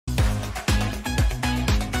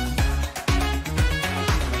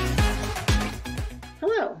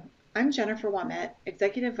I'm Jennifer Wamet,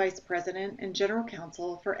 Executive Vice President and General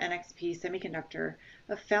Counsel for NXP Semiconductor,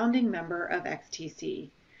 a founding member of XTC.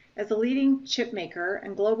 As a leading chip maker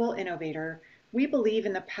and global innovator, we believe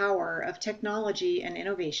in the power of technology and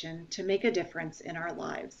innovation to make a difference in our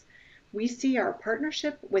lives. We see our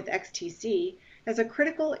partnership with XTC as a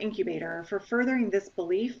critical incubator for furthering this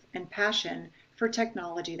belief and passion for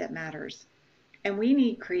technology that matters. And we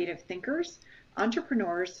need creative thinkers,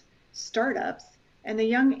 entrepreneurs, startups, and the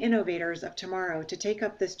young innovators of tomorrow to take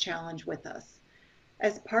up this challenge with us.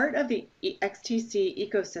 As part of the XTC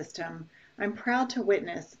ecosystem, I'm proud to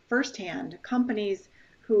witness firsthand companies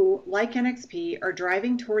who, like NXP, are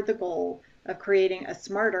driving toward the goal of creating a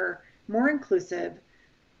smarter, more inclusive,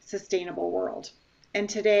 sustainable world. And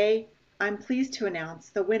today, I'm pleased to announce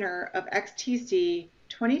the winner of XTC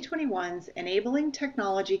 2021's Enabling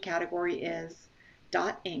Technology category is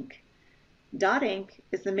Dot Inc. Dot Inc.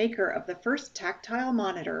 is the maker of the first tactile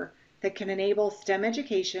monitor that can enable STEM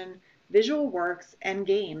education, visual works, and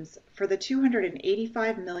games for the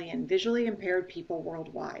 285 million visually impaired people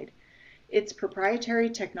worldwide. Its proprietary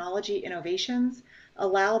technology innovations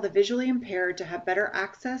allow the visually impaired to have better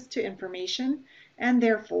access to information and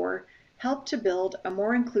therefore help to build a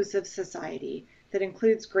more inclusive society that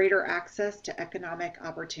includes greater access to economic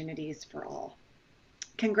opportunities for all.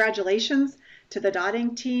 Congratulations to the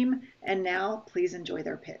Dotting team, and now please enjoy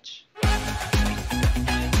their pitch.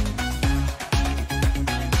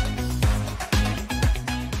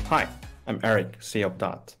 Hi, I'm Eric, CEO of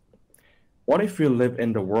Dot. What if we live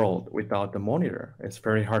in the world without the monitor? It's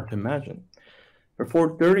very hard to imagine.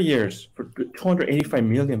 For 30 years, for 285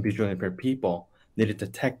 million visually impaired people needed a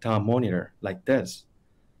tactile monitor like this.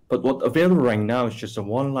 But what's available right now is just a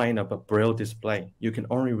one line of a braille display. You can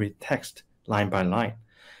only read text line by line.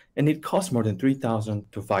 And it costs more than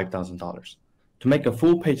 $3,000 to $5,000. To make a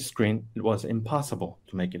full-page screen, it was impossible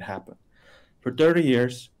to make it happen. For 30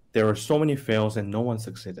 years, there were so many fails and no one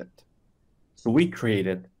succeeded. So we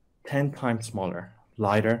created 10 times smaller,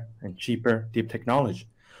 lighter, and cheaper deep technology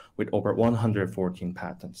with over 114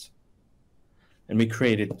 patents. And we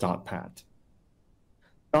created DotPad.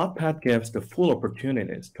 DotPad gives the full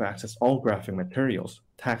opportunities to access all graphic materials,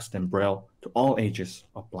 text, and braille to all ages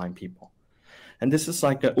of blind people. And this is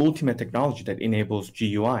like an ultimate technology that enables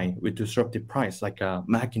GUI with disruptive price like a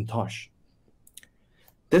Macintosh.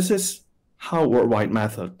 This is how worldwide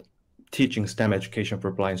method teaching STEM education for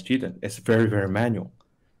blind students is very, very manual.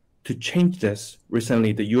 To change this,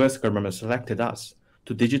 recently the US government selected us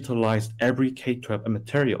to digitalize every K-12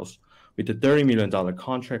 materials with a $30 million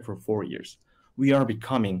contract for 4 years. We are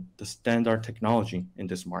becoming the standard technology in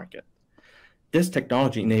this market. This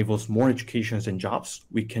technology enables more educations and jobs.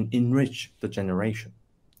 We can enrich the generation.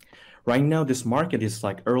 Right now, this market is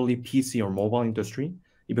like early PC or mobile industry.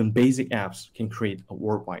 Even basic apps can create a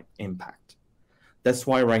worldwide impact. That's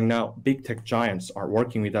why right now, big tech giants are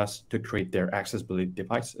working with us to create their accessibility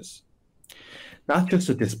devices. Not just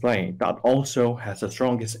a display, that also has the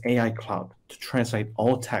strongest AI cloud to translate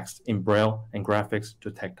all text in braille and graphics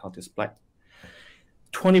to tactile display.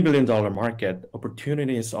 $20 billion market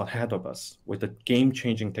opportunity is ahead of us with the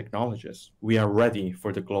game-changing technologies. We are ready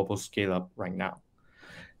for the global scale-up right now.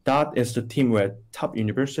 That is the team with top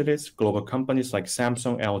universities, global companies like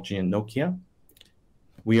Samsung, LG, and Nokia.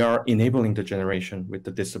 We are enabling the generation with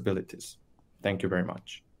the disabilities. Thank you very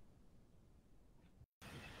much.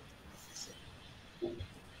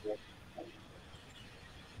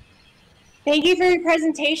 Thank you for your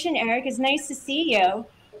presentation, Eric. It's nice to see you.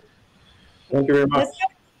 Thank you very much.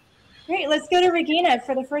 Great. Let's go to Regina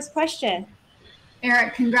for the first question.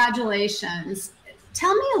 Eric, congratulations.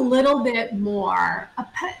 Tell me a little bit more.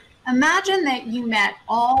 Imagine that you met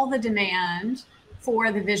all the demand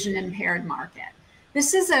for the vision impaired market.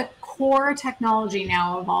 This is a core technology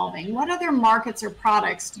now evolving. What other markets or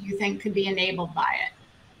products do you think could be enabled by it?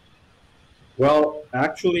 Well,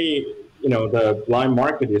 actually, the blind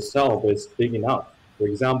market itself is big enough. For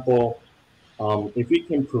example, if we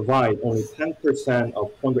can provide only 10%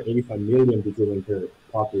 of 185 million visually impaired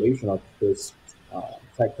population of this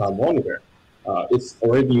tactile monitor, it's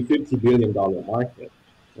already a $50 billion market.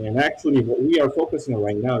 And actually, what we are focusing on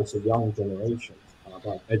right now is a young generation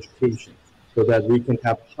about education, so that we can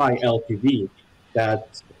have high LTV,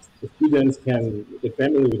 that the students can get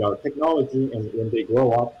familiar with our technology, and when they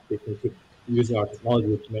grow up, they can keep using our technology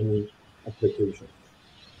with many applications.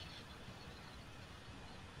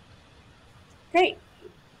 Great.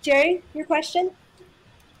 Jerry, your question?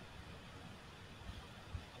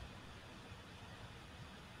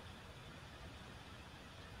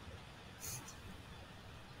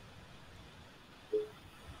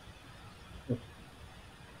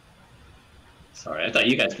 Sorry, I thought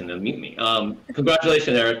you guys can unmute me.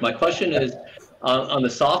 Congratulations, Eric. My question is, on the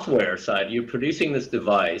software side, you're producing this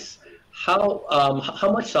device. How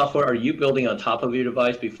much software are you building on top of your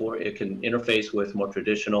device before it can interface with more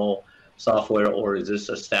traditional software, or is this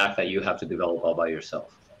a stack that you have to develop all by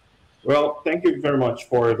yourself? Well, thank you very much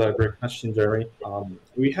for the great question, Jerry.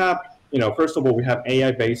 We have, first of all, we have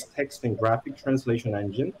AI-based text and graphic translation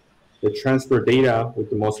engine that transfer data with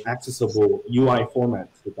the most accessible UI format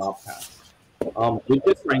to Dotpad. With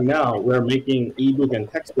this right now, we're making ebook and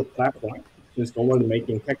textbook platform, since normally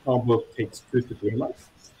making textile book takes 2 to 3 months.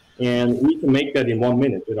 And we can make that in 1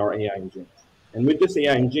 minute with our AI engine. And with this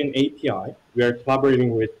AI engine API, we are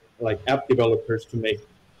collaborating with app developers to make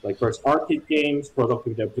first arcade games,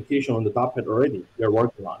 productivity application on the Dotpad already. We are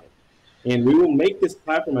working on it. And we will make this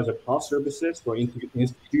platform as a cloud services for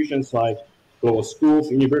institutions like global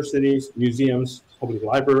schools, universities, museums, public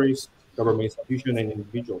libraries, government institutions, and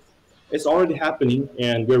individuals. It's already happening,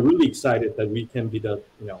 and we're really excited that we can be the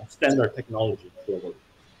standard technology globally.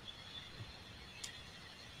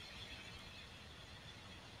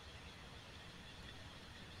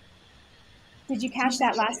 Did you catch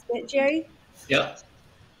that last bit, Jerry? Yeah.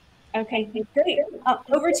 Okay, great.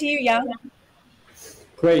 Over to you, Young.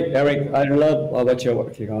 Great, Eric. I love what you're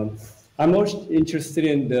working on. I'm most interested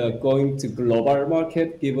in the going to global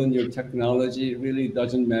market, given your technology really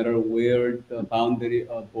doesn't matter where the boundary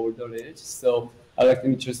or border is. So I'm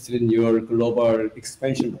interested in your global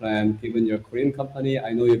expansion plan, given your Korean company.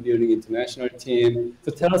 I know you're building international team.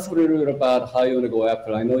 So tell us a little bit about how you want to go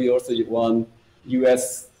after. I know you also won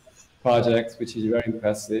US projects, which is very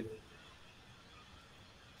impressive.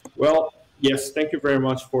 Well, yes, thank you very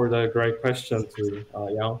much for the great question to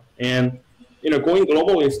Yang. And going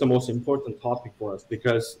global is the most important topic for us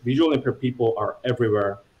because visually impaired people are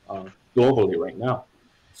everywhere globally right now.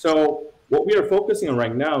 So what we are focusing on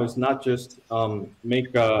right now is not just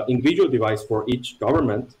make an individual device for each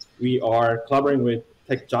government. We are collaborating with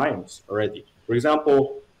tech giants already. For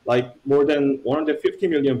example, more than 150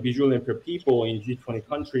 million visually impaired people in G20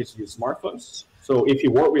 countries use smartphones. So if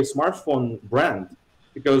you work with a smartphone brand,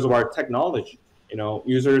 because of our technology,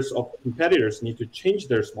 users of competitors need to change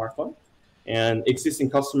their smartphone, and existing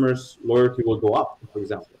customers' loyalty will go up, for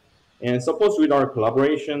example. And suppose with our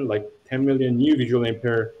collaboration, 10 million new visually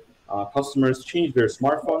impaired customers change their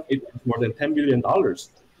smartphone, it's more than $10 billion.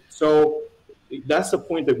 So that's the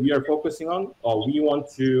point that we are focusing on. We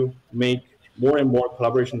want to make more and more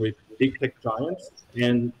collaboration with big tech giants,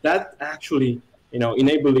 and that actually,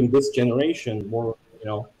 enabling this generation more,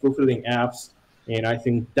 fulfilling apps. And I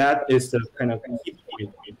think that is the kind of key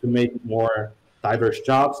point to make more diverse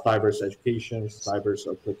jobs, diverse educations, diverse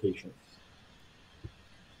applications.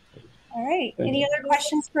 All right. Any other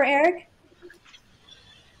questions for Eric?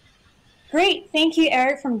 Great. Thank you,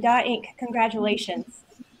 Eric from Dot Inc. Congratulations.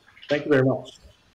 Thank you very much.